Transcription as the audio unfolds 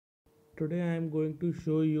Today I am going to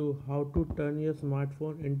show you how to turn your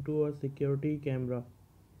smartphone into a security camera.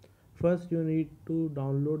 First you need to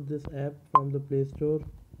download this app from the Play Store,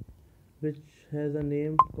 which has a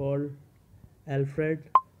name called Alfred.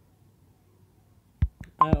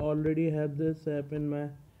 I already have this app in my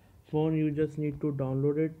phone. You just need to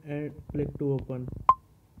download it and click to open.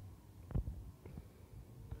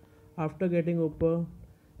 After getting open,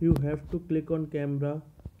 you have to click on camera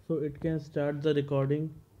so it can start the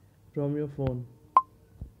recording from your phone,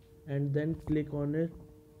 and then click on it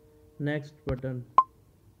next button.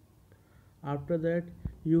 After that,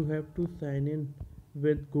 you have to sign in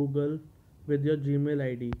with Google with your Gmail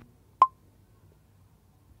ID.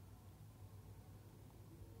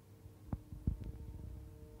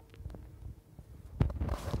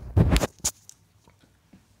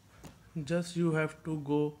 Just you have to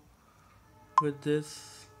go with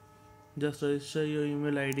this, just register your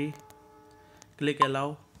email ID, click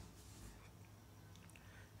allow,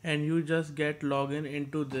 and you just get login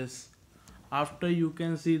into this. After you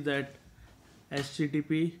can see that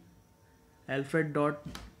http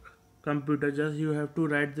alfred.computer, just you have to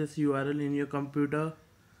write this URL in your computer,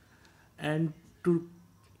 and to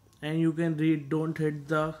and you can read, don't hit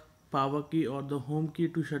the power key or the home key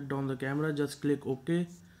to shut down the camera. Just click OK,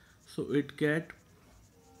 so it get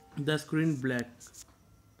the screen black.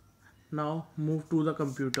 Now move to the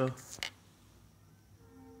computer.